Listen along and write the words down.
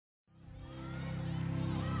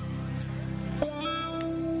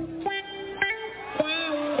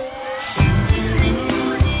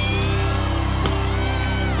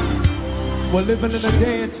We're living in a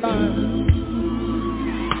day and time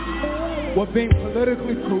where being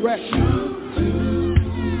politically correct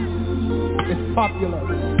is popular.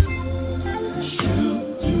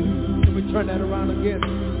 Can we turn that around again?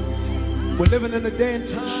 We're living in a day and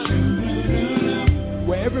time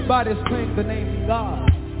where everybody is saying the name God,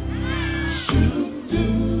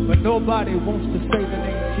 but nobody wants to say the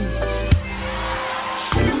name Jesus.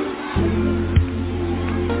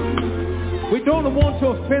 We don't want to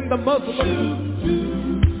offend the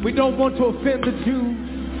Muslims. We don't want to offend the Jews.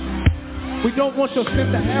 We don't want to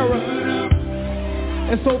offend the Arabs.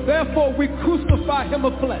 And so therefore we crucify him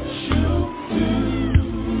of flesh.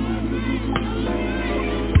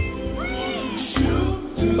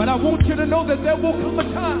 But I want you to know that there will come a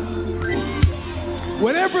time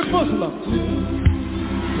when every Muslim,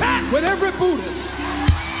 when every Buddhist,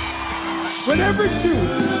 when every Jew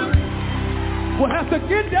will have to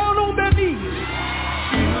get down on their knees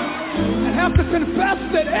and have to confess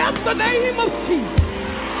that at the name of Jesus,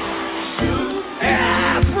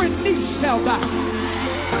 every knee shall bow.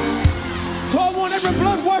 So I want every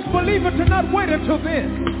blood-washed believer to not wait until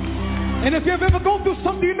then. And if you've ever gone through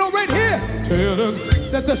something, you know right here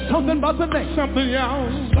that there's something about the name. Something, y'all.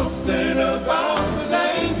 Something about the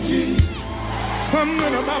name Jesus.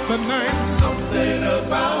 Something about the name. Something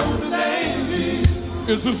about the name Jesus.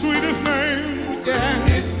 It's the sweetest name. Yeah.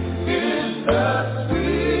 It is the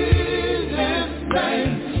sweetest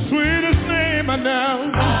name. Sweetest name I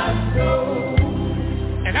know. I know.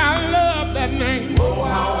 And I love that name. Oh,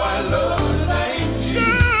 how I love the name Jesus.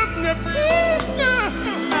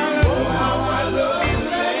 Oh, how I love the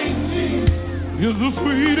name Jesus. It's the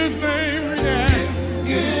sweetest name. Yeah. It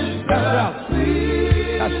is the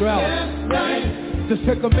sweetest name. Just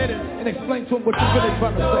take a minute and explain to him what you're really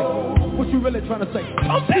trying to say. What you really trying to say?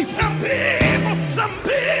 Some people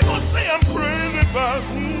say I'm crazy, but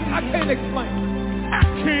I can't explain. I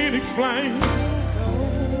can't explain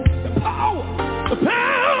the power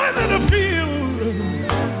that I feel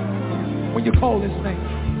when you call his name.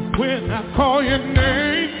 When I call your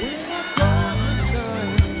name,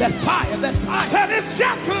 that fire, that is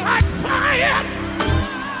just like fire.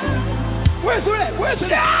 Where's it at? Where's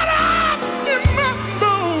it at? Shut up in my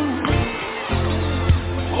bones.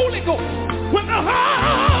 Holy Ghost. When the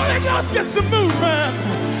Holy Ghost gets to moving,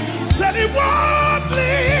 said he won't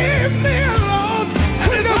leave me alone.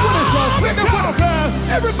 Clean up with us, y'all. Clean up with us.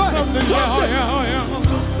 Everybody. Something about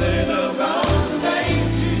the name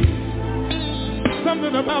Jesus.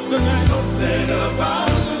 Something about the name. Something about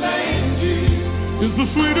the name Jesus. It's the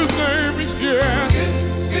sweetest name, yeah.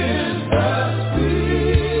 It is the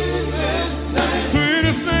sweetest name.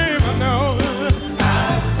 Sweetest name I know. I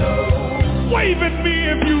know. Wave at me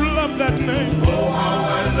if you love that name. Oh, how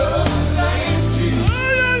I love the name Jesus.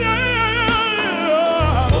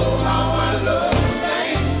 Oh, how I love the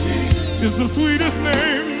name Jesus. It's the sweetest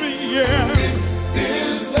name, yeah.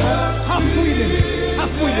 How sweet is it? How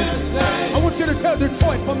sweet is it? I want you to tell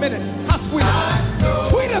Detroit for a minute. How sweet is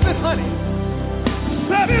it? Sweeter than honey.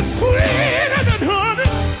 That is sweeter than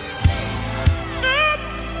honey.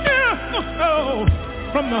 Oh,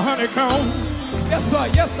 from the honeycomb. Yes, sir.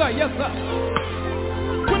 Yes, sir. Yes, sir.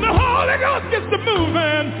 When the Holy Ghost gets to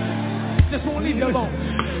moving, just won't leave you alone.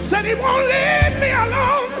 Said he won't leave me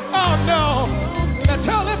alone. Oh, no. Now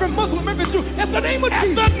tell every Muslim, every Jew, at the name of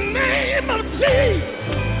Jesus. At the name of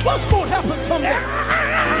Jesus. What's going to happen someday?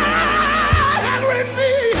 Every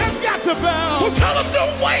knee has got to bow. Well, tell them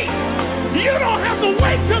don't wait. You don't have to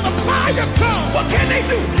wait till the fire comes. What can they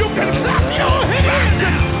do? You can clap your hands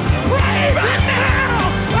and pray right now.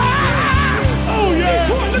 Ah! Oh, yeah.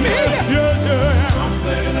 Let me hear you. Yeah.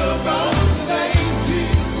 Something about the name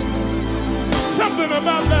Jesus. Something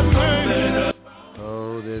about that name.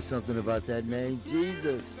 Oh, there's something about that name,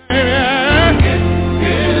 Jesus. Yeah. It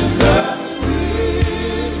is the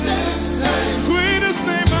sweetest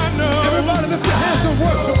name I know. Everybody lift your hands and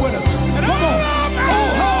worship with us. And come on.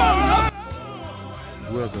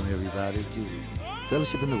 Welcome, everybody, to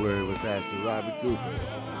Fellowship in the Word with Pastor Robert Cooper.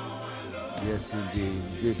 Yes,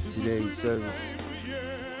 indeed. Today's service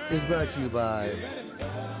is brought to you by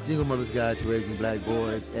Single Mother's Guide to Raising Black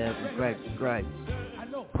Boys and From Crack to Christ,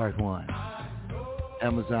 Part 1.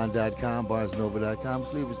 Amazon.com, BarnesNoble.com,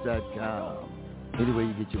 Sleepers.com. Anywhere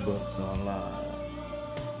you get your books online.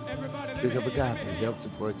 Pick up a copy. Help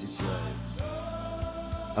support the show.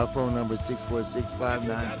 Our phone number is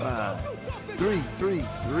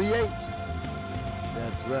 646-595-3338.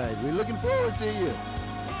 That's right. We're looking forward to you.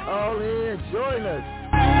 All in. Join us.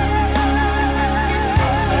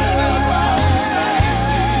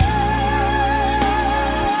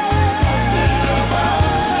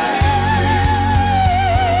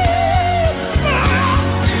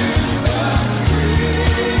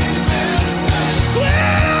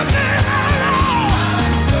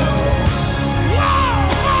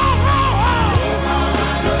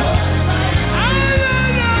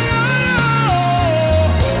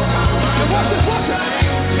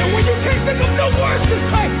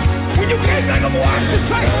 your voice and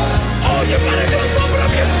say, all you gotta do is open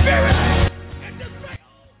up your spirit and just say,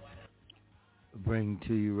 Bring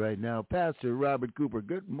to you right now Pastor Robert Cooper.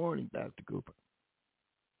 Good morning, Pastor Cooper.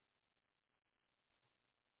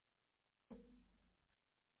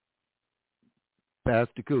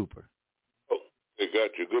 Pastor Cooper. Oh, they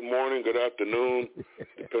got you. Good morning, good afternoon,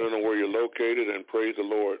 depending on where you're located, and praise the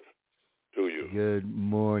Lord to you. Good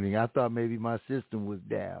morning. I thought maybe my system was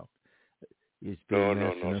down.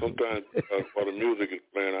 No. Sometimes while the music is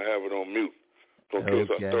playing, I have it on mute. So in case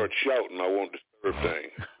I start shouting, I won't disturb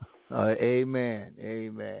things. Amen.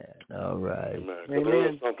 All right. Amen. There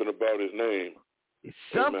is something about his name. It's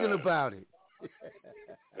something about it.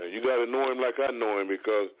 You got to know him like I know him,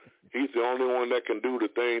 because he's the only one that can do the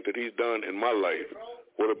things that he's done in my life.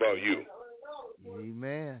 What about you?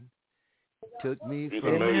 Amen. Took me he's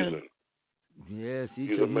from amazing. Yes, he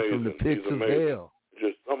he's took amazing. me from the pits of hell.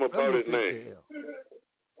 Just something about his name.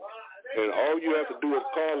 And all you have to do is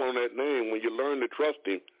call on that name when you learn to trust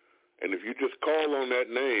him. And if you just call on that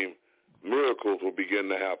name, miracles will begin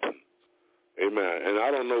to happen. Amen. And I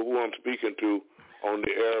don't know who I'm speaking to on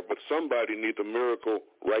the air, but somebody needs a miracle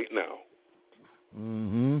right now.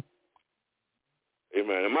 Mm-hmm.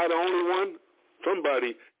 Amen. Am I the only one?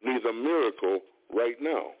 Somebody needs a miracle right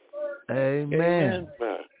now. Amen.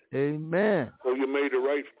 Amen. So you made the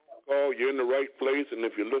right call. You're in the right place. And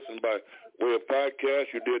if you listen by way of podcast,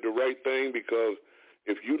 you did the right thing, because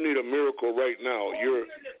if you need a miracle right now, you're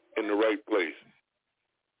in the right place.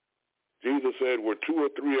 Jesus said, where 2 or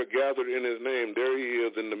 3 are gathered in his name, there he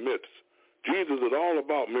is in the midst. Jesus is all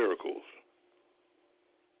about miracles.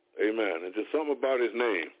 Amen. It's just something about his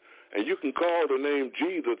name. And you can call the name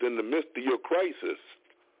Jesus in the midst of your crisis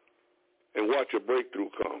and watch a breakthrough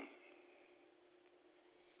come.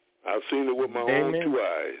 I've seen it with my own 2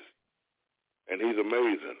 eyes, and he's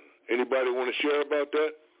amazing. Anybody want to share about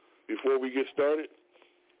that before we get started?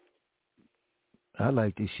 I'd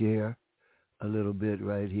like to share a little bit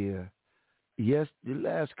right here. Yes, the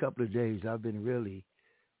last couple of days I've been really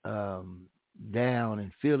down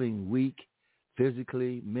and feeling weak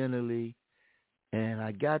physically, mentally, and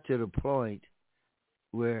I got to the point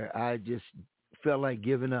where I just felt like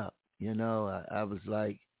giving up. You know, I was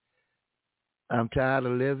like, I'm tired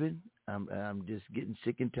of living. I'm just getting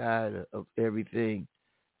sick and tired of everything.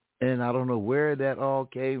 And I don't know where that all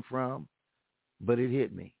came from, but it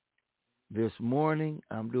hit me. This morning,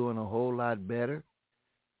 I'm doing a whole lot better,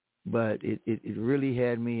 but it really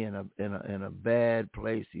had me in a bad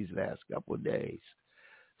place these last couple of days.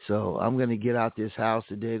 So I'm going to get out this house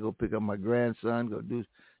today, go pick up my grandson,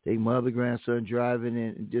 take my other grandson driving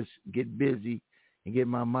in, and just get busy and get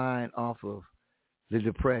my mind off of the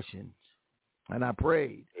depression. And I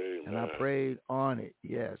prayed. Amen. And I prayed on it.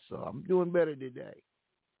 Yes. So I'm doing better today.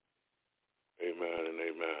 Amen and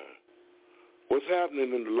amen. What's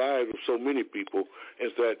happening in the lives of so many people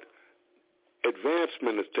is that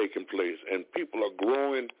advancement is taking place, and people are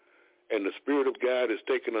growing, and the Spirit of God is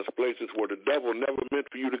taking us places where the devil never meant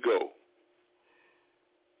for you to go.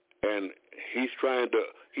 And he's trying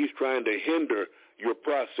to hinder your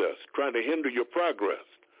process, trying to hinder your progress.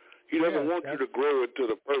 He doesn't want you to grow into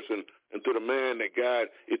the person, into the man that God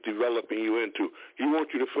is developing you into. He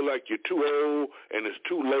wants you to feel like you're too old and it's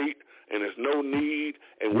too late and there's no need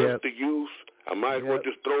and what's the use? I might as well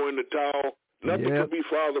just throw in the towel. Nothing could be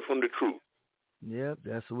farther from the truth. Yep,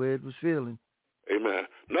 that's the way it was feeling. Amen.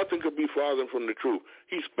 Nothing could be farther from the truth.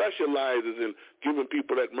 He specializes in giving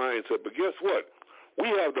people that mindset. But guess what? We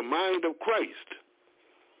have the mind of Christ.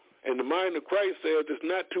 And the mind of Christ says it's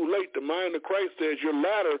not too late. The mind of Christ says your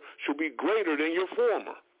latter should be greater than your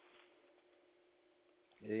former.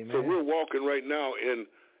 Amen. So we're walking right now in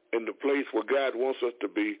the place where God wants us to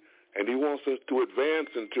be, and he wants us to advance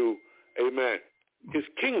into, amen, his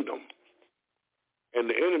kingdom. And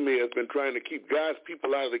the enemy has been trying to keep God's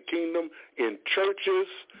people out of the kingdom in churches,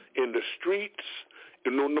 in the streets,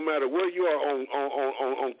 no matter where you are,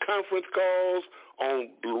 on conference calls, on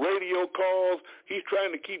radio calls. He's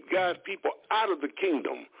trying to keep God's people out of the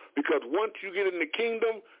kingdom, because once you get in the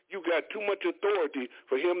kingdom, you got too much authority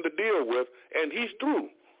for him to deal with, and he's through.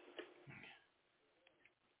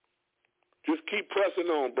 Just keep pressing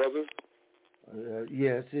on, brother.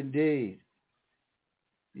 Yes, indeed.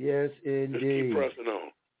 Yes, indeed. Just keep pressing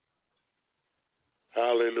on.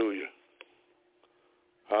 Hallelujah.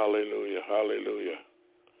 Hallelujah. Hallelujah.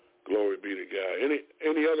 Glory be to God.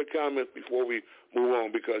 Any other comments before we move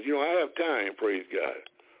on? Because, I have time, praise God.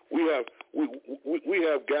 We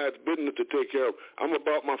have God's business to take care of. I'm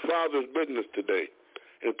about my Father's business today.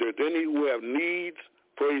 If there's any who have needs,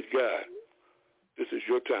 praise God. This is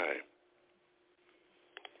your time.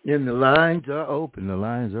 And the lines are open. The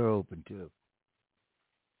lines are open, too.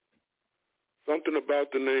 Something about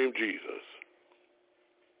the name Jesus.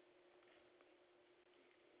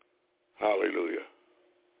 Hallelujah.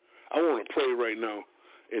 I want to pray right now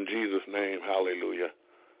in Jesus' name. Hallelujah.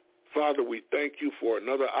 Father, we thank you for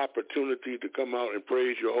another opportunity to come out and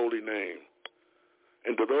praise your holy name.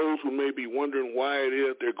 And to those who may be wondering why it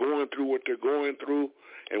is they're going through what they're going through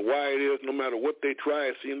and why it is no matter what they try,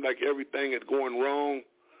 it seems like everything is going wrong.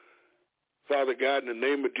 Father God, in the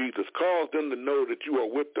name of Jesus, cause them to know that you are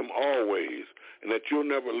with them always and that you'll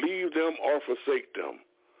never leave them or forsake them.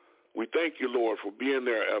 We thank you, Lord, for being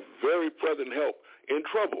there, a very present help in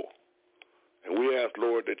trouble. And we ask,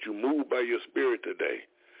 Lord, that you move by your Spirit today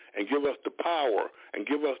and give us the power and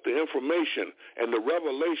give us the information and the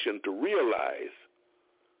revelation to realize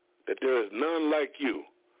that there is none like you.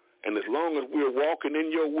 And as long as we're walking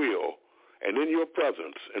in your will and in your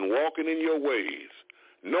presence and walking in your ways,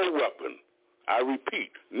 no weapon, I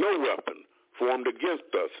repeat, no weapon formed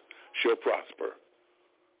against us shall prosper.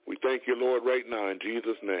 We thank you, Lord, right now in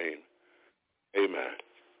Jesus' name. Amen.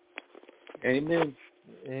 Amen.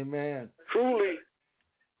 Amen. Truly,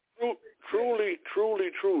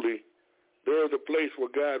 there is a place where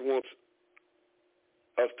God wants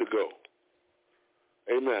us to go.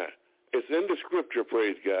 Amen. It's in the scripture,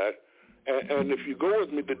 praise God. And if you go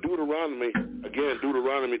with me to Deuteronomy, again,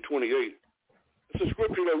 Deuteronomy 28, it's a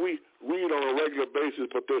scripture that we read on a regular basis,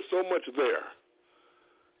 but there's so much there.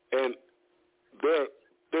 And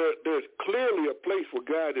there's clearly a place where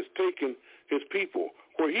God is taking his people,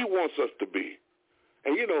 where he wants us to be.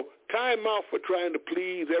 And, you know, time out for trying to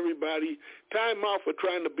please everybody. Time out for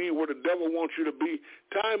trying to be where the devil wants you to be.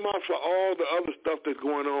 Time out for all the other stuff that's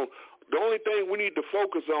going on. The only thing we need to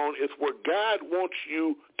focus on is where God wants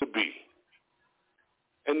you to be.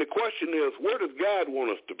 And the question is, where does God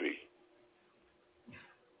want us to be?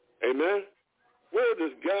 Amen? Where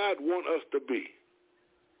does God want us to be?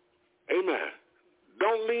 Amen.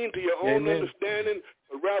 Don't lean to your own understanding,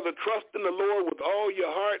 but rather trust in the Lord with all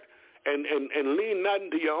your heart and lean not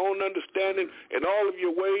into your own understanding. In all of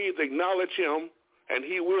your ways, acknowledge him, and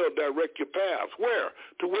he will direct your paths. Where?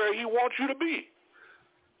 To where he wants you to be.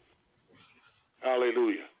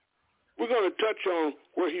 Hallelujah. We're going to touch on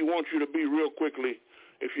where he wants you to be real quickly.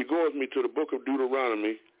 If you go with me to the book of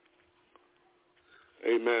Deuteronomy.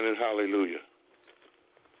 Amen and hallelujah.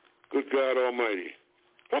 Good God Almighty.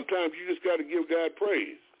 Sometimes you just got to give God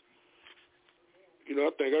praise. You know,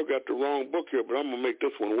 I think I've got the wrong book here, but I'm going to make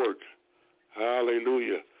this one work.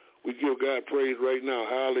 Hallelujah. We give God praise right now.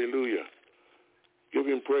 Hallelujah. Give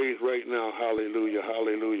him praise right now. Hallelujah.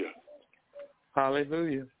 Hallelujah.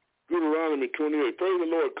 Hallelujah. Deuteronomy 28. Praise the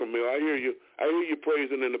Lord, Camille. I hear you. I hear you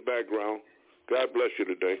praising in the background. God bless you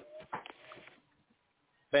today.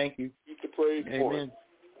 Thank you. Keep the praise going.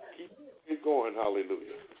 Keep it going.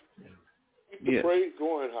 Hallelujah. Keep the praise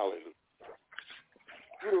going. Hallelujah.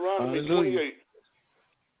 Deuteronomy 28.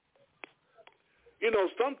 You know,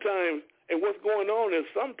 sometimes, and what's going on is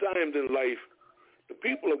sometimes in life, the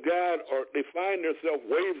people of God, they find themselves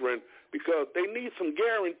wavering because they need some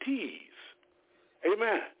guarantees.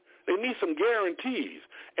 Amen. They need some guarantees.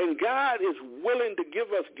 And God is willing to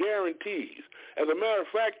give us guarantees. As a matter of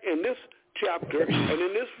fact, in this chapter and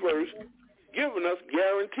in this verse, giving us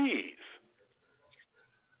guarantees.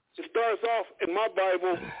 It starts off in my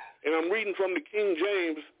Bible, and I'm reading from the King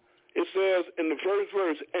James. It says in the first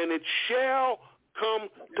verse, and it shall come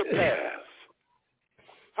to pass.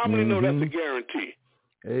 How many know that's a guarantee?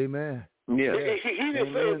 Amen. Yeah. He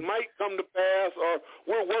didn't say it might come to pass, or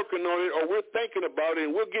we're working on it, or we're thinking about it,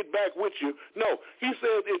 and we'll get back with you. No, he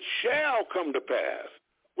says it shall come to pass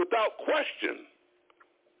without question.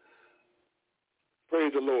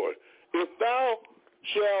 Praise the Lord. If thou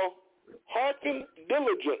shalt hearken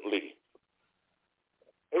diligently.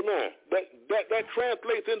 Amen. That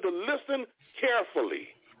translates into listen carefully.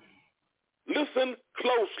 Listen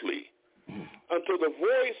closely unto the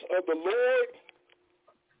voice of the Lord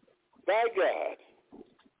thy God.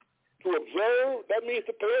 To observe, that means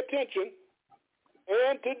to pay attention,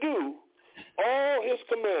 and to do all his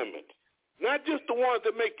commandments. Not just the ones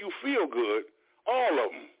that make you feel good, all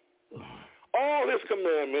of them. All his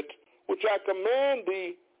commandments, which I command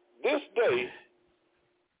thee this day.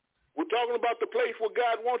 We're talking about the place where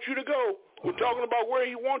God wants you to go. We're talking about where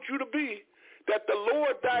he wants you to be. That the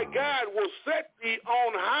Lord thy God will set thee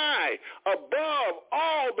on high above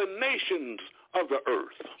all the nations of the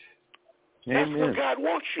earth. That's where God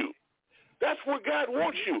wants you. That's where God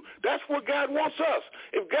wants you. That's where God wants us.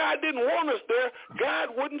 If God didn't want us there, God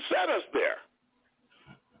wouldn't set us there.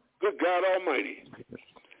 Good God Almighty.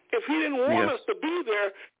 If he didn't want us to be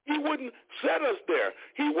there, He wouldn't set us there.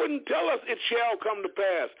 He wouldn't tell us it shall come to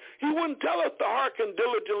pass. He wouldn't tell us to hearken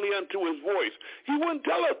diligently unto his voice. He wouldn't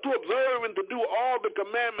tell us to observe and to do all the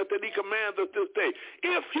commandments that he commands us this day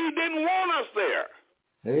if he didn't want us there.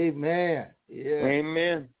 Amen. Yeah.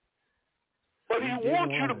 Amen. But he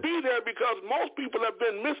wants you to be there because most people have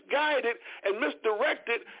been misguided and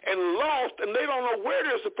misdirected and lost, and they don't know where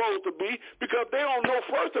they're supposed to be because they don't know,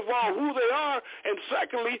 first of all, who they are, and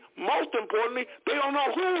secondly, most importantly, they don't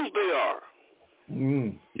know whose they are.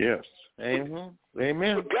 Yes. Amen.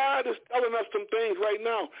 Amen. But God is telling us some things right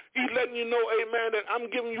now. He's letting you know, amen, that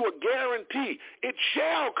I'm giving you a guarantee. It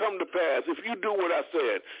shall come to pass if you do what I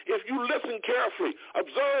said. If you listen carefully,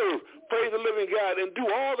 observe, praise the living God, and do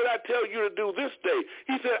all that I tell you to do this day.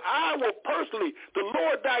 He said, I will personally, the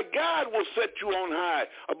Lord thy God will set you on high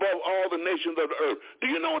above all the nations of the earth.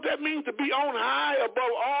 Do you know what that means, to be on high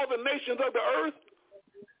above all the nations of the earth?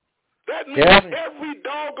 That means every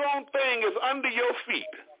doggone thing is under your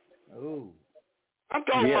feet. Oh. I'm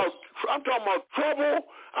talking about trouble.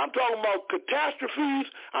 I'm talking about catastrophes.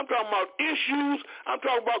 I'm talking about issues. I'm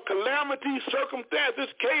talking about calamities, circumstances,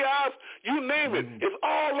 chaos, you name it. It's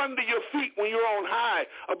all under your feet when you're on high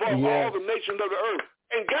above all the nations of the earth.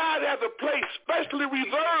 And God has a place specially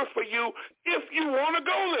reserved for you if you want to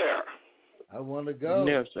go there. I want to go.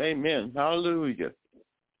 Yes, amen. Hallelujah.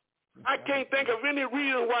 I can't think of any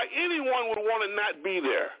reason why anyone would want to not be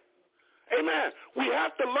there. Amen. We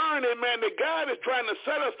have to learn, amen, that God is trying to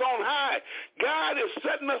set us on high. God is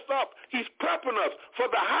setting us up. He's prepping us for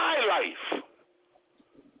the high life.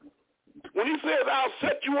 When he says, I'll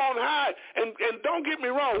set you on high, and don't get me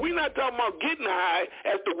wrong, we're not talking about getting high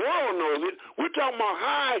as the world knows it. We're talking about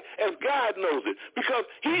high as God knows it, because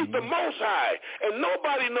he's the most high, and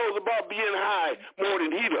nobody knows about being high more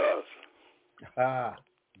than he does.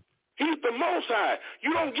 He's the Most High.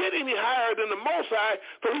 You don't get any higher than the Most High,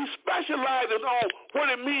 so he specializes on what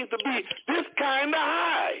it means to be this kind of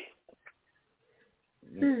high.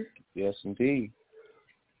 Yes, indeed.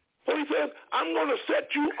 So he says, I'm going to set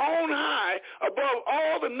you on high above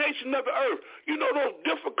all the nations of the earth. You know those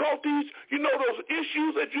difficulties, you know those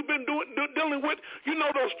issues that you've been dealing with, you know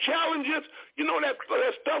those challenges, you know that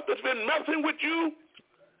stuff that's been messing with you.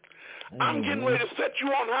 I'm getting ready to set you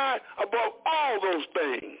on high above all those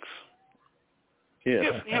things.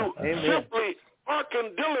 Yes. If you simply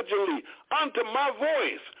hearken diligently unto my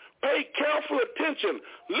voice, pay careful attention,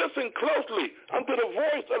 listen closely unto the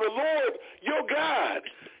voice of the Lord, your God.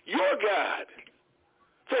 Your God.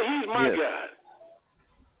 Say, he's my God.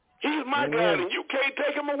 He's my God, and you can't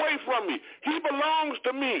take him away from me. He belongs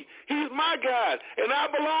to me. He's my God, and I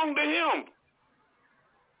belong to him.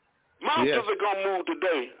 Mountains are going to move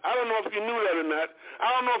today. I don't know if you knew that or not.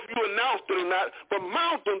 I don't know if you announced it or not, but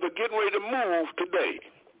mountains are getting ready to move today.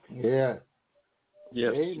 Yeah.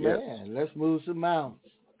 Yes. Amen. Yes. Let's move some mountains.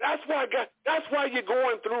 That's why you're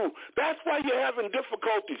going through. That's why you're having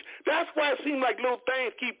difficulties. That's why it seems like little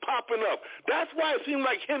things keep popping up. That's why it seems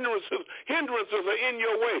like hindrances are in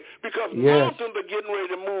your way, because mountains are getting ready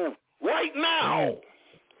to move right now.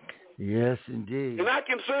 Yes, indeed. And I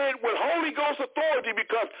can say it with Holy Ghost authority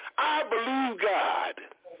because I believe God.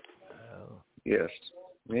 Yes.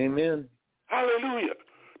 Amen. Hallelujah.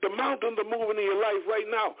 The mountains are moving in your life right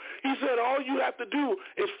now. He said all you have to do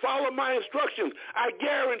is follow my instructions. I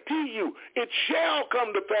guarantee you it shall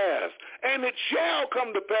come to pass, and it shall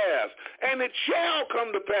come to pass, and it shall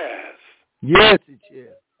come to pass. Yes, it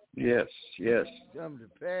shall. Yes, yes. Come to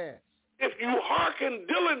pass. If you hearken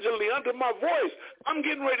diligently unto my voice, I'm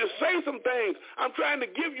getting ready to say some things. I'm trying to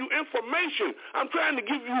give you information. I'm trying to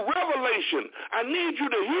give you revelation. I need you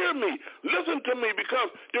to hear me. Listen to me, because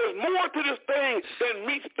there's more to this thing than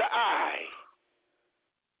meets the eye.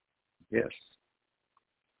 Yes.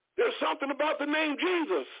 There's something about the name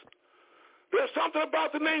Jesus. There's something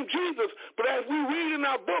about the name Jesus. But as we read in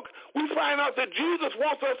our book, we find out that Jesus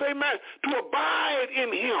wants us, amen, to abide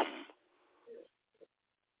in him.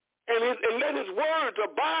 And let his words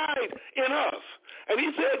abide in us. And he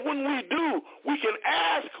said when we do, we can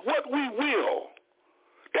ask what we will.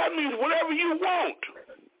 That means whatever you want.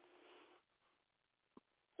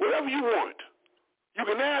 Whatever you want. You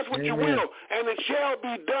can ask what you will, and it shall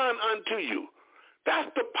be done unto you. That's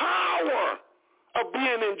the power of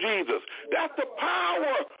being in Jesus. That's the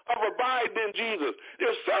power of abiding in Jesus.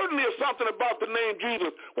 There certainly is something about the name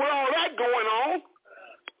Jesus. With all that going on,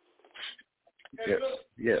 yes,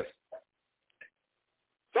 yes.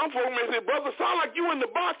 Some folks may say, brother, sound like you in the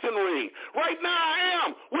boxing ring. Right now I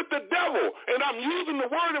am with the devil, and I'm using the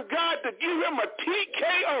word of God to give him a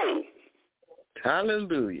TKO.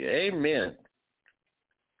 Hallelujah. Amen.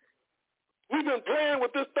 We've been playing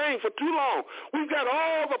with this thing for too long. We've got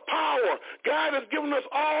all the power. God has given us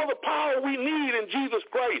all the power we need in Jesus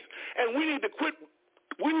Christ. And we need to quit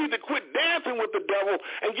dancing with the devil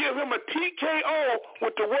and give him a TKO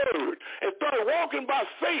with the word and start walking by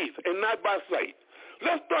faith and not by sight.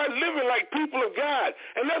 Let's start living like people of God,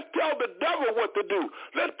 and let's tell the devil what to do.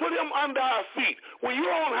 Let's put him under our feet. When you're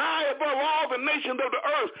on high above all the nations of the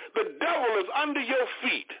earth, the devil is under your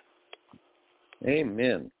feet.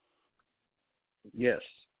 Amen. Yes.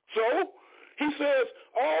 So he says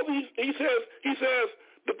he says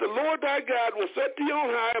that the Lord thy God will set thee on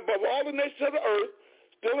high above all the nations of the earth,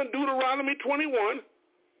 still in Deuteronomy 21.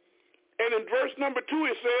 And in verse number 2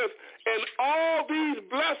 it says, and all these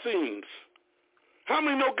blessings. How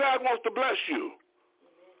many know God wants to bless you?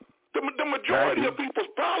 The majority of people's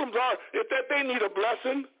problems is that they need a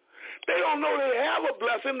blessing. They don't know they have a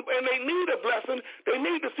blessing, and they need a blessing. They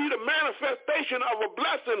need to see the manifestation of a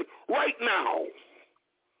blessing right now.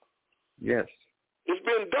 Yes. It's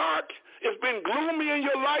been dark. It's been gloomy in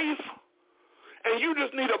your life, and you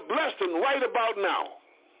just need a blessing right about now.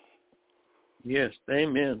 Yes,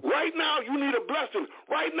 amen. Right now you need a blessing.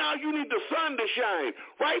 Right now you need the sun to shine.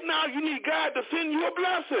 Right now you need God to send you a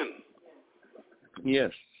blessing.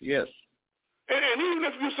 Yes, yes. And even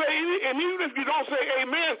if you don't say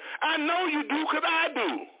amen, I know you do because I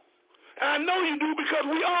do. And I know you do because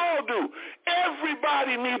we all do.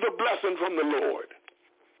 Everybody needs a blessing from the Lord.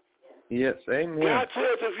 Yes, amen. God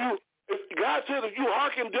says if you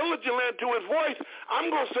hearken diligently to his voice, I'm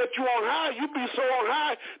going to set you on high. You be so on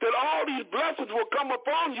high that all these blessings will come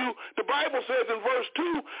upon you, the Bible says in verse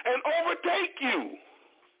 2, and overtake you.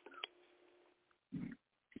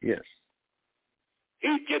 Yes.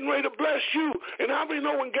 He's getting ready to bless you. And how many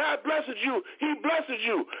know when God blesses you, he blesses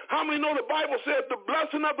you? How many know the Bible says the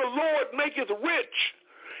blessing of the Lord maketh rich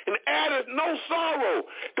and addeth no sorrow?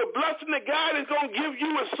 The blessing that God is going to give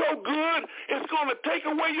you is so good, it's going to take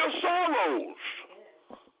away your sorrows.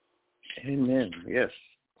 Amen. Yes.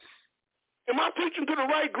 Am I preaching to the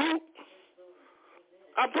right group?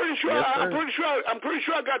 I'm pretty sure yes, I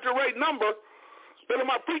got the right number. But am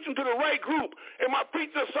I preaching to the right group? Am I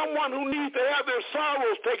preaching to someone who needs to have their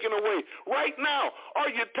sorrows taken away right now? Are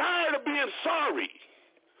you tired of being sorry?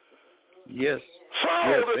 Yes.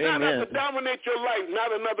 Sorrow does not amen. have to dominate your life,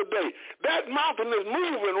 not another day. That mountain is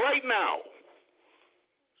moving right now.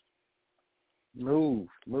 Move.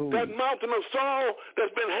 That mountain of sorrow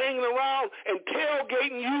that's been hanging around and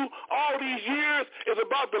tailgating you all these years is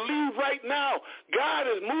about to leave right now. God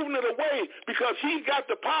is moving it away because he's got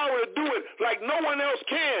the power to do it like no one else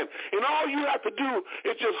can. And all you have to do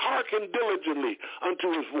is just hearken diligently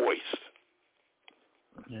unto his voice.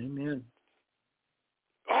 Amen.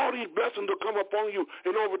 All these blessings will come upon you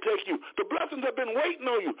and overtake you. The blessings have been waiting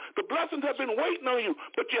on you. The blessings have been waiting on you,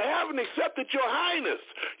 but you haven't accepted your highness.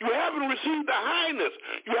 You haven't received the highness.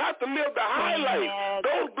 You have to live the high life.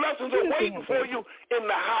 Those blessings are waiting for you in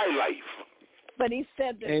the high life. But he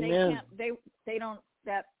said that Amen. they don't,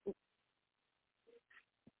 that.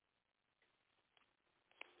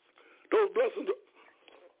 Those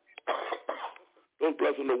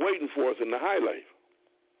blessings are waiting for us in the high life.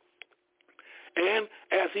 And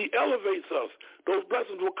as he elevates us, those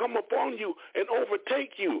blessings will come upon you and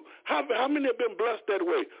overtake you. How many have been blessed that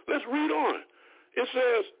way? Let's read on. It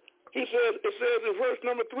says in verse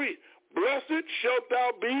number 3, blessed shalt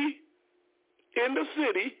thou be in the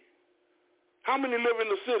city. How many live in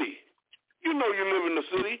the city? You know you live in the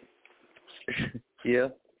city. Yeah.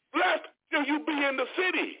 Blessed shall you be in the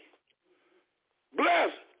city.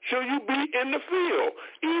 Blessed shall you be in the field.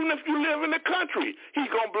 Even if you live in the country, he's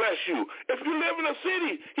going to bless you. If you live in a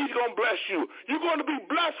city, he's going to bless you. You're going to be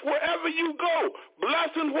blessed wherever you go.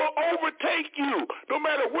 Blessings will overtake you. No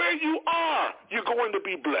matter where you are, you're going to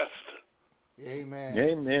be blessed. Amen.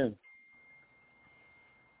 Amen.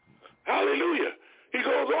 Hallelujah. He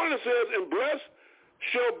goes on and says, and blessed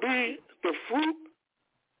shall be the fruit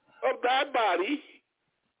of thy body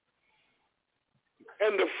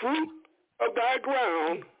and the fruit of thy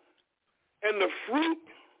ground, and the fruit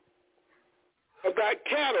of thy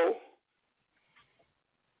cattle,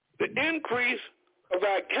 the increase of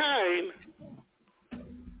thy kind,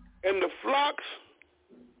 and the flocks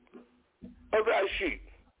of thy sheep.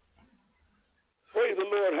 Praise the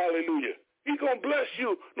Lord, hallelujah. He's going to bless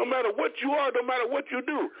you no matter what you are, no matter what you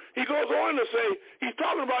do. He goes on to say, he's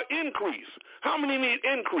talking about increase. How many need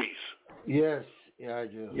increase? Yes, yeah, I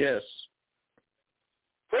do. Yes.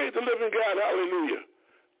 Praise the living God, hallelujah.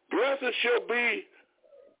 Blessed shall be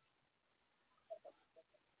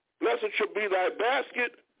thy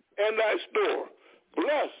basket and thy store.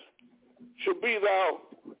 Blessed shall be thou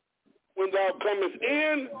when thou comest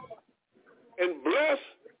in, and blessed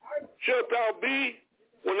shalt thou be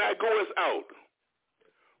when thou goest out.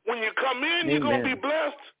 When you come in, you're going to be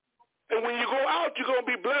blessed. And when you go out, you're going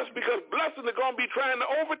to be blessed, because blessings are going to be trying to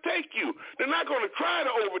overtake you. They're not going to try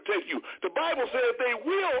to overtake you. The Bible says they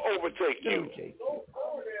will overtake you.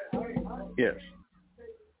 Yes.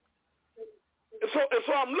 And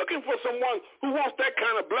so I'm looking for someone who wants that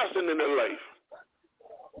kind of blessing in their life.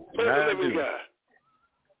 So the living God.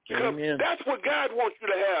 Because that's what God wants you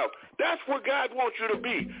to have. That's what God wants you to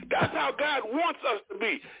be. That's how God wants us to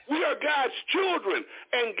be. We are God's children.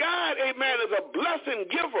 And God, amen, is a blessing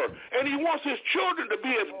giver. And he wants his children to be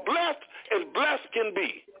as blessed can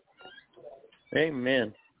be.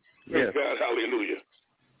 Amen. Praise Yes. God, hallelujah.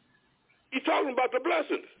 He's talking about the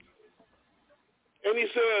blessings. And he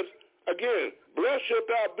says, again, blessed shalt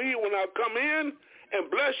thou be when thou come in,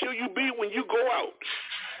 and blessed shall you be when you go out.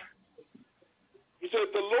 He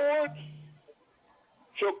said, the Lord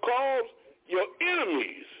shall cause your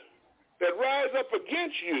enemies that rise up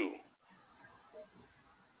against you,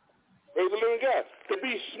 praise the living God, to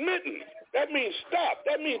be smitten. That means stop.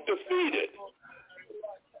 That means defeated.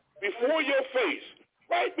 Before your face,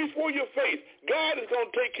 right before your face, God is going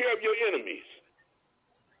to take care of your enemies.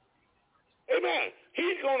 Amen.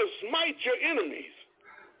 He's going to smite your enemies.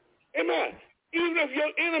 Amen. Even if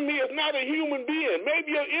your enemy is not a human being,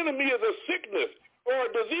 maybe your enemy is a sickness or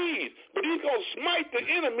a disease, but he's going to smite the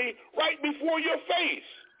enemy right before your face.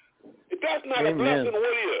 If that's not a blessing,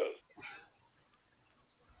 what is?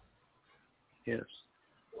 Yes.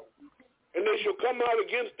 And they shall come out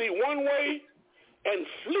against thee one way and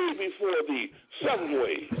flee before thee 7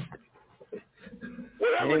 ways.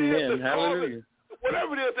 Whatever it is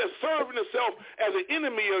that's serving itself as an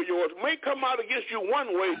enemy of yours may come out against you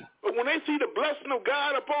one way, but when they see the blessing of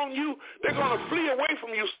God upon you, they're going to flee away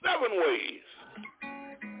from you 7 ways.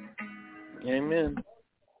 Amen.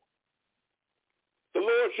 The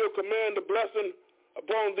Lord shall command the blessing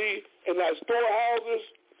upon thee in thy storehouses.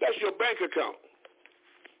 That's your bank account.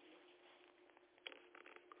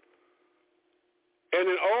 And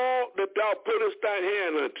in all that thou puttest thy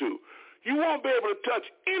hand unto. You won't be able to touch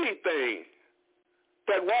anything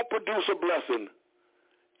that won't produce a blessing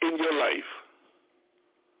in your life.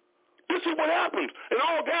 This is what happens. And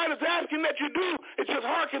all God is asking that you do is just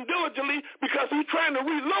hearken diligently, because he's trying to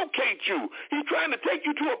relocate you. He's trying to take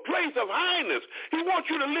you to a place of highness. He wants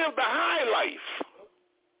you to live the high life.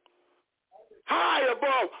 High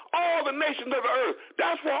above all the nations of the earth.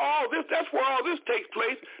 That's where all this takes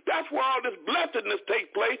place. That's where all this blessedness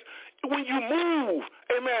takes place. When you move,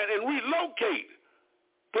 amen, and relocate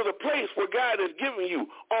to the place where God has given you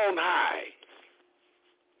on high.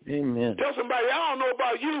 Amen. Tell somebody, I don't know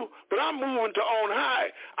about you, but I'm moving to on high.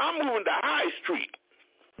 I'm moving to High Street.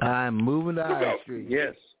 I'm moving to High Street.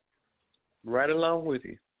 Yes. Right along with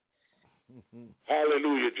you.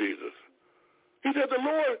 Hallelujah, Jesus. He said, the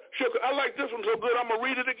Lord shall, I like this one so good, I'm going to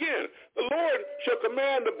read it again. The Lord shall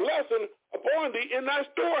command the blessing upon thee in thy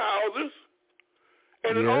storehouses,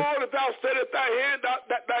 and in all that thou settest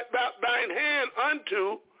thine hand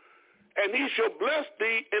unto, and he shall bless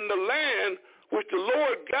thee in the land which the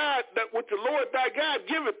Lord thy God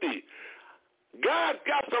giveth thee. God's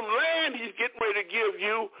got some land he's getting ready to give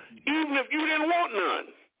you, even if you didn't want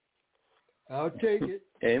none. I'll take it.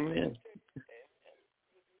 Amen.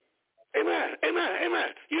 Amen. Amen.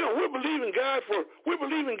 Amen. You know, we're believing God for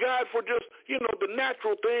just, the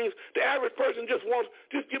natural things. The average person just wants,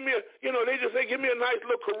 give me a nice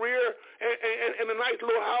little career and a nice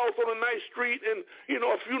little house on a nice street and,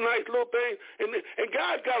 a few nice little things. And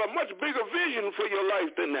God's got a much bigger vision for your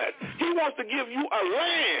life than that. He wants to give you a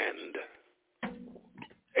land.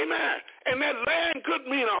 Amen. And that land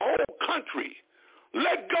could mean a whole country.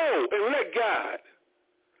 Let go and let God.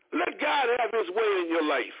 Let God have his way in your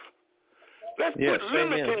life. Let's quit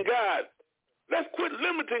limiting God. Let's quit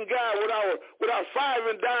limiting God with our 5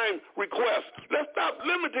 and dime requests. Let's stop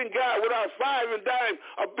limiting God with our 5 and dime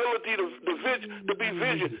ability to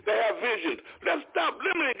have vision. Let's stop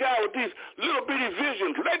limiting God with these little bitty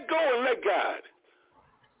visions. Let go and let God.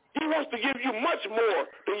 He wants to give you much more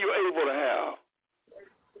than you're able to have.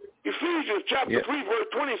 Ephesians chapter 3 verse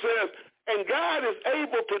 20 says, and God is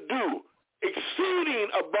able to do exceeding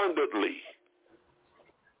abundantly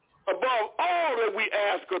above all that we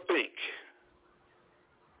ask or think,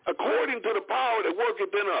 according to the power that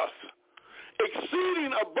worketh in us.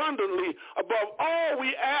 Exceeding abundantly above all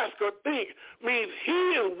we ask or think means he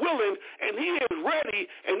is willing and he is ready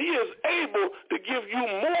and he is able to give you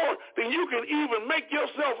more than you can even make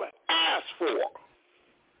yourself ask for.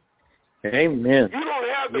 Amen. You don't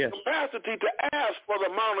have the capacity to ask for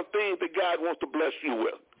the amount of things that God wants to bless you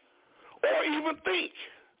with or even think.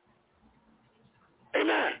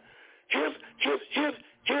 Amen. His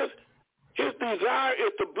desire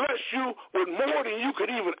is to bless you with more than you could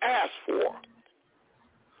even ask for.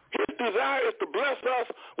 His desire is to bless us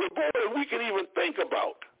with more than we can even think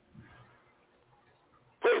about.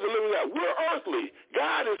 Praise the living God. We're earthly.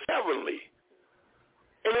 God is heavenly.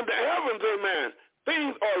 And in the heavens, amen,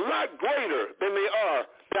 things are a lot greater than they are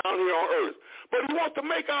down here on earth. But he wants to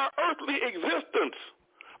make our earthly existence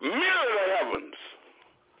mirror the heavens.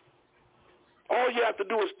 All you have to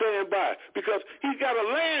do is stand by, because he's got a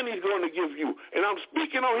land he's going to give you. And I'm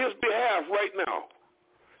speaking on his behalf right now,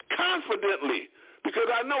 confidently, because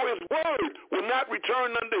I know his word will not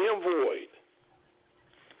return unto him void.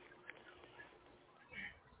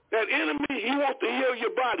 That enemy, he wants to heal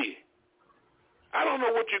your body. I don't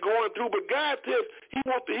know what you're going through, but God says he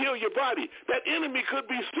wants to heal your body. That enemy could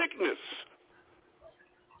be sickness.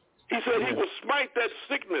 He said he will smite that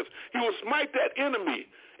sickness. He will smite that enemy.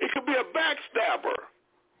 It could be a backstabber.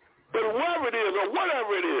 But whoever it is or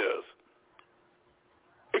whatever it is,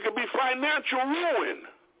 it could be financial ruin.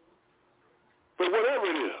 But whatever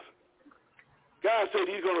it is, God said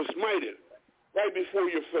he's going to smite it right before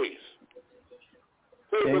your face.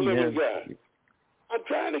 Praise the living God. I'm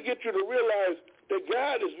trying to get you to realize that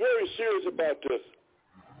God is very serious about this.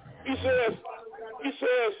 He says,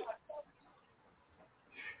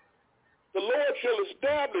 the Lord shall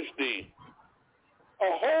establish thee a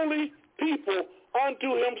holy people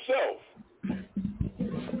unto himself.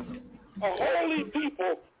 A holy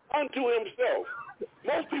people unto himself.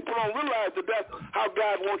 Most people don't realize that that's how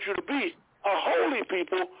God wants you to be. A holy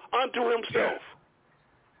people unto himself.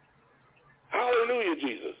 Hallelujah,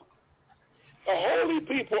 Jesus. A holy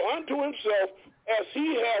people unto himself, as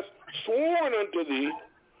he has sworn unto thee,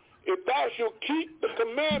 if thou shalt keep the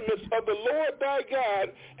commandments of the Lord thy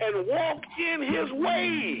God and walk in his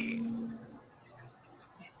ways.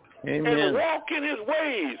 Amen. And walk in his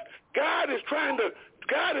ways. God is trying to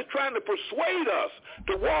persuade us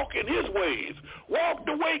to walk in his ways. Walk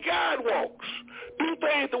the way God walks. Do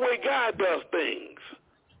things the way God does things.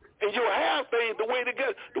 And you'll have things the way that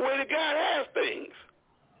God has things.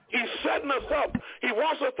 He's setting us up. He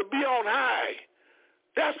wants us to be on high.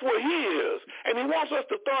 That's what he is. And he wants us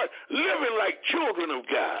to start living like children of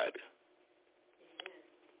God.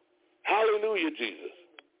 Hallelujah, Jesus.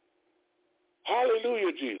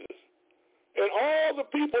 Hallelujah, Jesus. And all the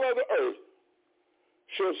people of the earth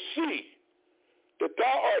shall see that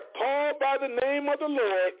thou art called by the name of the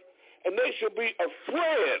Lord, and they shall be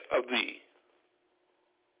afraid of thee.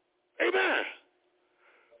 Amen.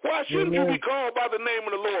 Why shouldn't you be called by the name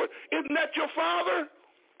of the Lord? Isn't that your Father?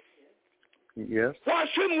 Yes. Why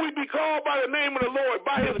shouldn't we be called by the name of the Lord,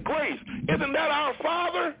 by his grace? Isn't that our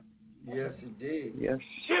Father? Yes, indeed. Yes.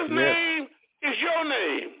 His name is your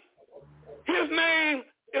name. His name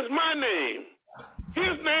is my name.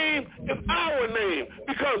 His name is our name,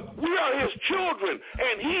 because we are his children,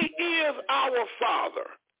 and he is our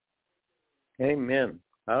Father. Amen.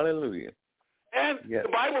 Hallelujah. And the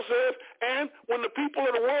Bible says, and when the people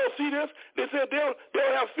of the world see this, they said they'll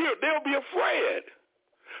have fear. They'll be afraid.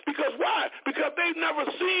 Because why? Because they've never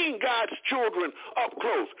seen God's children up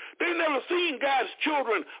close. They've never seen God's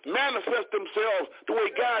children manifest themselves the way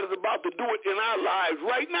God is about to do it in our lives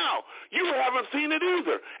right now. You haven't seen it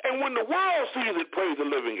either. And when the world sees it, praise the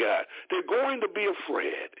living God, they're going to be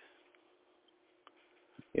afraid.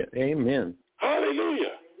 Yeah, amen.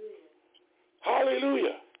 Hallelujah.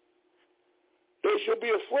 Hallelujah. They shall be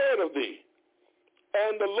afraid of thee.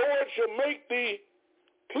 And the Lord shall make thee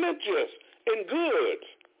plenteous in goods.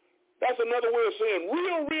 That's another way of saying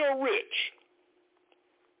real rich.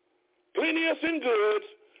 Plenteous in goods,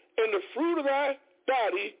 in the fruit of thy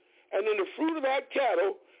body, and in the fruit of thy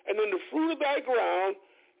cattle, and in the fruit of thy ground,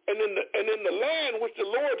 and in the land which the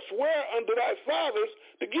Lord sware unto thy fathers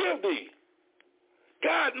to give thee.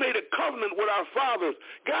 God made a covenant with our fathers.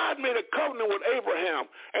 God made a covenant with Abraham,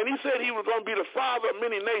 and he said he was going to be the father of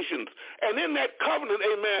many nations. And in that covenant,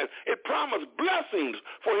 amen, it promised blessings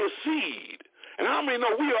for his seed. And how many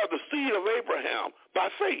know we are the seed of Abraham by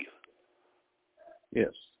faith?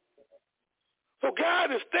 Yes. So God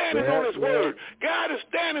is standing on his word. God is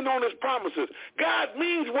standing on his promises. God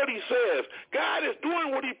means what he says. God is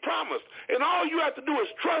doing what he promised. And all you have to do is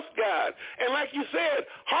trust God. And like you said,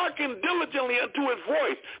 hearken diligently unto his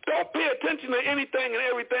voice. Don't pay attention to anything and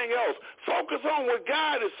everything else. Focus on what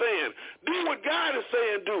God is saying. Do what God is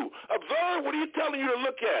saying do. Observe what he's telling you to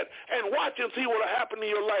look at. And watch and see what will happen in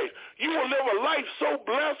your life. You will live a life so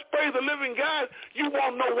blessed, praise the living God, you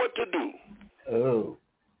won't know what to do. Oh.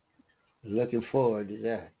 Looking forward to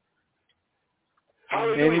that.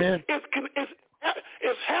 Hallelujah. Amen.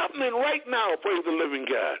 It's happening right now, praise the living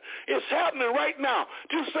God. It's happening right now.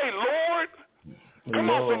 Just say, Lord. Come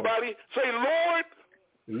on, somebody. Say, Lord.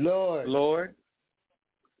 Lord. Lord.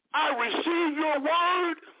 I receive your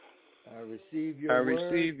word. I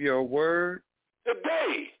receive your word.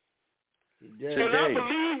 Today. And I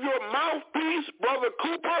believe your mouthpiece, Brother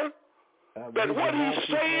Cooper, that what he's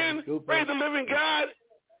saying, praise the living God,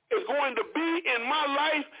 is going to be in my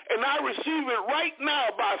life, and I receive it right now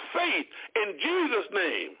by faith in Jesus'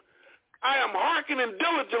 name. I am hearkening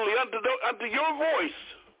diligently unto your voice,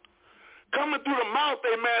 coming through the mouth,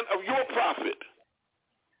 amen, of your prophet.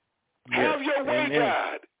 Yes. Have your way, amen.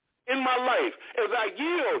 God, in my life, as I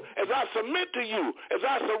yield, as I submit to you, as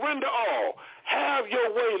I surrender all. Have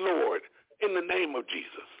your way, Lord, in the name of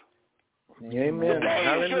Jesus. Amen. Today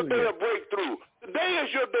Hallelujah. is your day of breakthrough. Today is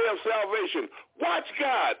your day of salvation. Watch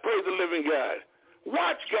God, praise the living God.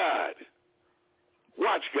 Watch God.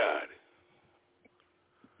 Watch God.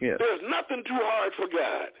 Yes. There's nothing too hard for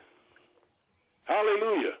God.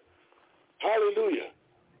 Hallelujah. Hallelujah.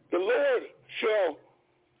 The Lord shall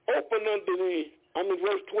open unto thee,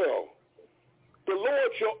 verse 12. The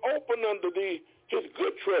Lord shall open unto thee his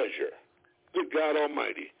good treasure, good God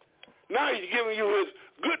Almighty. Now he's giving you his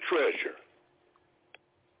good treasure.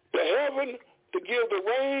 The heaven to give the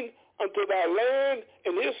rain unto thy land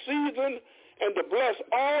in his season, and to bless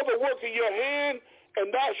all the work of your hand,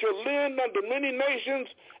 and thou shalt lend unto many nations,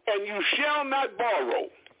 and you shall not borrow.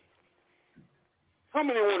 How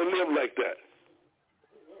many want to live like that?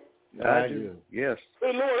 I do. Yes.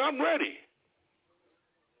 Say, Lord, I'm ready.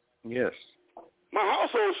 Yes. My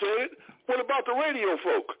household said it. What about the radio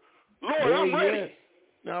folk? Lord, I'm ready. Yes.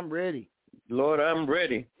 I'm ready. Lord, I'm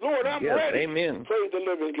ready. Lord, I'm ready. Amen. Praise the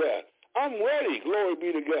living God. I'm ready. Glory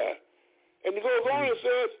be to God. And it goes on and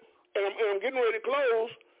says, and I'm getting ready to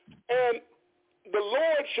close, and the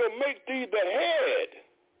Lord shall make thee the head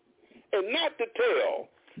and not the tail.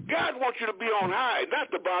 God wants you to be on high,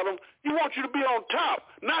 not the bottom. He wants you to be on top,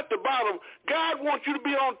 not the bottom. God wants you to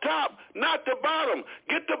be on top, not the bottom.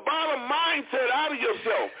 Get the bottom mindset out of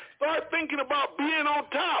yourself. Start thinking about being on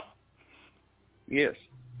top. Yes.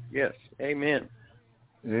 Yes. Amen.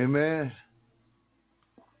 Amen.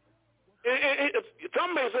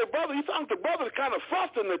 Some may say, brother, you think the brother's kind of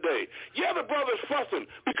fussing today. Yeah, the brother's fussing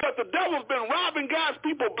because the devil's been robbing God's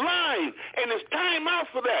people blind, and it's time out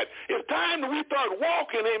for that. It's time that we start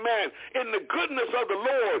walking, amen, in the goodness of the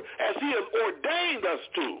Lord as he has ordained us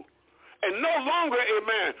to. And no longer,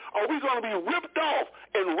 amen, are we going to be ripped off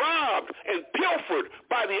and robbed and pilfered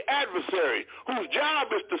by the adversary whose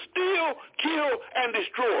job is to steal, kill, and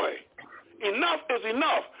destroy. Enough is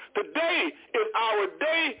enough. Today is our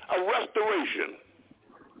day of restoration.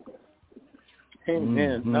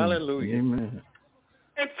 Amen. Mm-hmm. Hallelujah. Amen.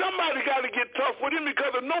 And somebody got to get tough with him,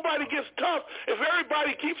 because if nobody gets tough, if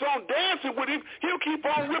everybody keeps on dancing with him, he'll keep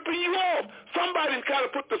on ripping you off. Somebody's got to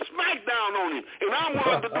put the smack down on him, and I'm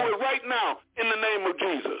willing to do it right now in the name of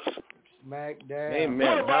Jesus. Smack down. Amen.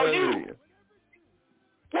 What about Hallelujah. you?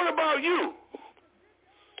 What about you?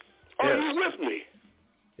 Are Yes. you with me?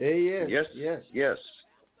 Yes. Yes. Yes. Yes.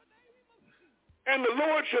 And the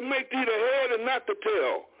Lord shall make thee the head and not the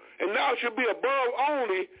tail, and thou shalt be above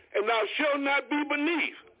only, and thou shalt not be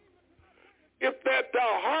beneath. If that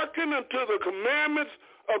thou hearken unto the commandments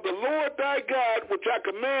of the Lord thy God, which I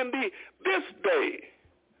command thee this day,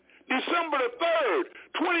 December the 3rd,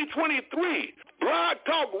 2023, Blog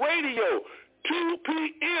Talk Radio, 2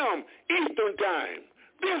 p.m. Eastern Time,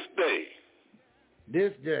 this day.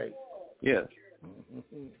 This day. Yes.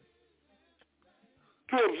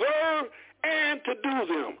 To observe and to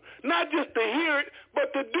do them. Not just to hear it,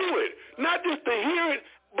 but to do it. Not just to hear it,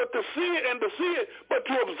 but to see it and to see it, but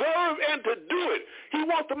to observe and to do it. He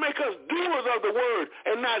wants to make us doers of the word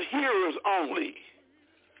and not hearers only.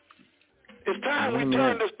 It's time we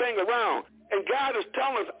turn this thing around. And God is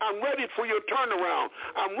telling us, I'm ready for your turnaround.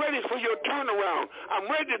 I'm ready for your turnaround. I'm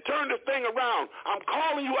ready to turn this thing around. I'm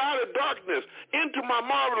calling you out of darkness into my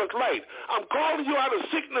marvelous light. I'm calling you out of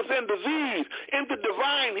sickness and disease into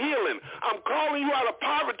divine healing. I'm calling you out of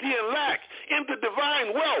poverty and lack into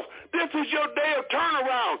divine wealth. This is your day of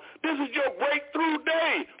turnaround. This is your breakthrough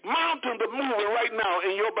day. Mountains are moving right now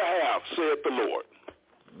in your behalf, saith the Lord.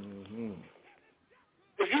 Mm-hmm.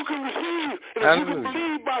 If you can receive and if you can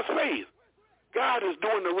believe by faith, God is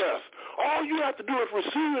doing the rest. All you have to do is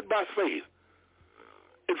receive it by faith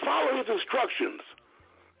and follow his instructions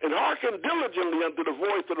and hearken diligently unto the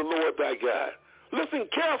voice of the Lord thy God. Listen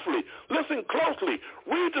carefully. Listen closely.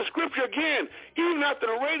 Read the scripture again, even after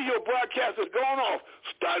the radio broadcast has gone off.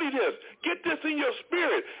 Study this. Get this in your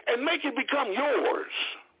spirit and make it become yours.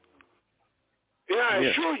 And I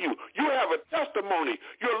assure you, you have a testimony.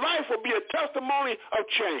 Your life will be a testimony of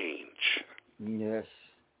change. Yes.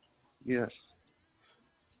 Yes.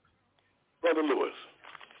 Brother Lewis.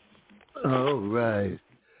 All right.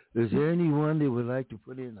 Is there anyone that would like to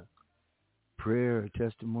put in a prayer or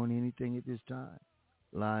testimony, anything at this time?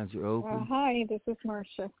 Lines are open. Hi, this is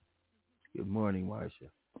Marcia. Good morning, Marcia.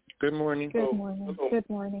 Good morning. Good morning. Good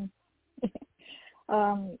morning.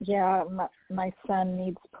 My son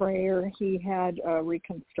needs prayer. He had a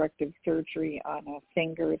reconstructive surgery on a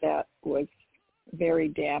finger that was very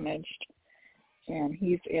damaged, and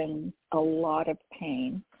he's in a lot of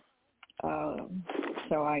pain.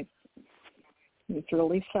 He's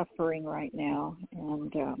really suffering right now,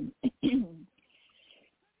 and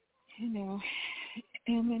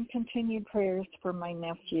and then continued prayers for my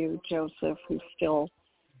nephew Joseph, who's still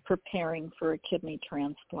preparing for a kidney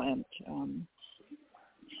transplant.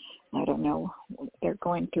 I don't know. They're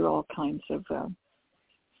going through all kinds of,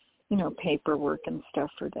 paperwork and stuff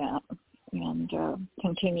for that. And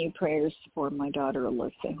continued prayers for my daughter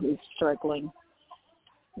Alyssa, who's struggling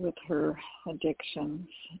with her addictions.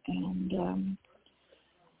 And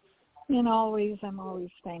I'm always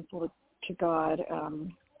thankful to God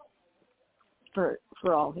for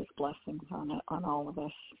all His blessings on all of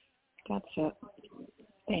us. That's it.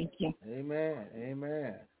 Thank you. Amen.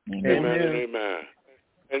 Amen. Amen and amen.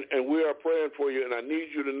 And we are praying for you, and I need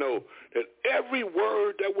you to know that every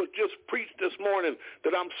word that was just preached this morning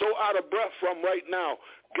that I'm so out of breath from right now,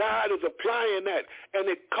 God is applying that, and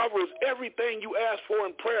it covers everything you ask for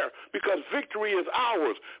in prayer, because victory is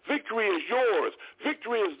ours. Victory is yours.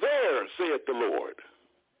 Victory is theirs, saith the Lord.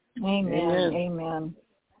 Amen. Amen.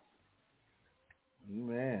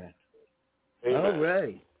 Amen. Amen. All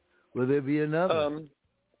right. Will there be another?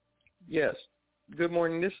 Yes. Good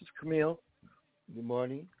morning. This is Camille. Good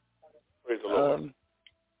morning. Praise the Lord.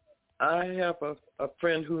 I have a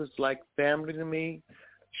friend who is like family to me.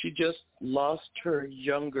 She just lost her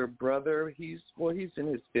younger brother. He's in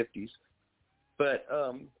his 50s. But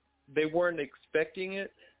they weren't expecting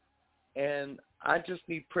it. And I just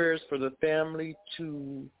need prayers for the family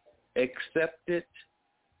to accept it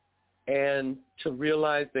and to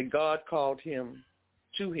realize that God called him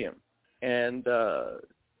to him. And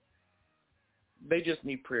they just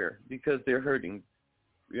need prayer because they're hurting.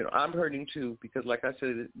 I'm hurting too because, like I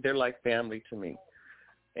said, they're like family to me.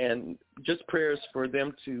 And just prayers for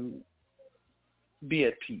them to be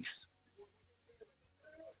at peace.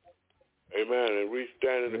 Amen. And we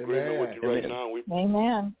stand in agreement with you right now. We pray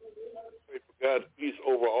for God's peace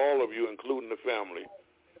over all of you, including the family.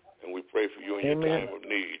 And we pray for you in your time of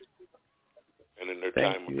need and in their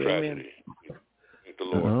time of tragedy. Thank the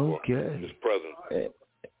Lord for His presence.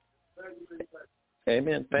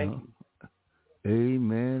 Amen. Thank you.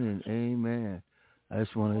 Amen and amen. I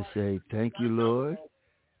just want to say thank you, Lord,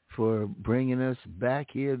 for bringing us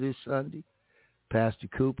back here this Sunday. Pastor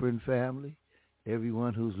Cooper and family,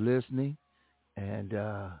 everyone who's listening. And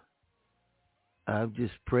I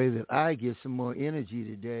just pray that I get some more energy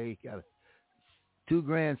today. Got 2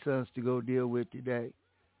 grandsons to go deal with today.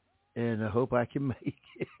 And I hope I can make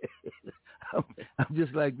it. I'm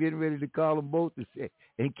just like getting ready to call them both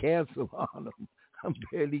and cancel on them. I'm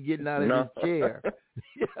barely getting out of this chair.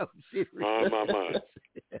 I'm serious. My.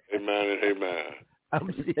 Amen and amen.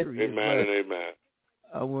 I'm serious. Amen and amen.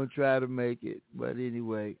 I won't try to make it. But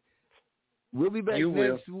anyway, we'll be back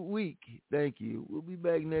next week. Thank you. We'll be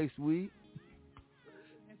back next week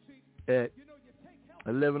at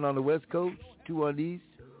 11 on the West Coast, 2 on the East,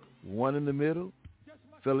 1 in the middle.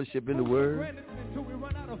 Fellowship in the Word,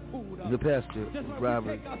 the pastor,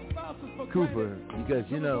 Robert Cooper, because,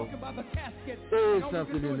 there is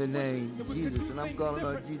something in the name of Jesus, and I'm calling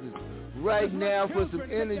on Jesus right now for some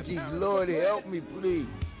energy. Lord, help me, please.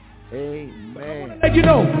 Amen. And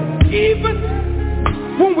even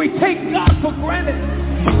when we take God for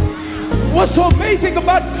granted, what's so amazing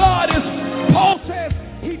about God is Paul says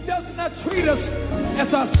He does not treat us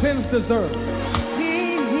as our sins deserve.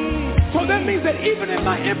 So that means that even in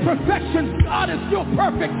my imperfections, God is still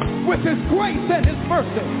perfect with His grace and His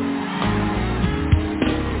mercy.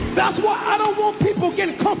 That's why I don't want people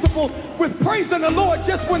getting comfortable with praising the Lord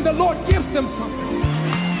just when the Lord gives them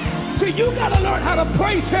something. See, you got to learn how to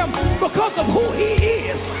praise Him because of who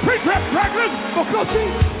He is. Because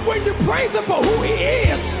see, when you praise Him for who He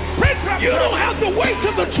is, you don't have to wait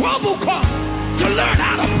till the trouble comes to learn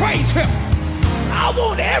how to praise Him. I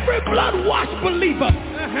want every blood-washed believer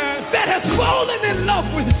that has fallen in love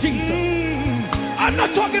with Jesus. I'm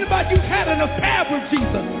not talking about you've had an affair with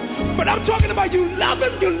Jesus, but I'm talking about you love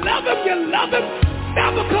Him, not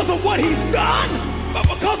because of what He's done, but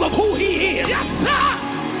because of who He is. Yes, sir.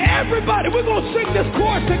 Everybody, we're going to sing this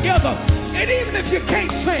chorus together. And even if you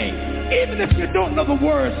can't sing, even if you don't know the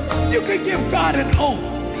words, you can give God an oath.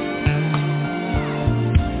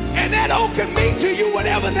 And that oath can mean to you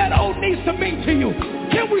whatever that oath needs to mean to you.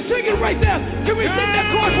 Can we sing it right there? Can we sing that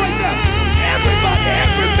chorus right there? Everybody,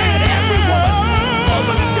 every man, every woman,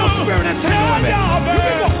 open up your spirit and sing with me. Here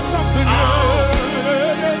we go.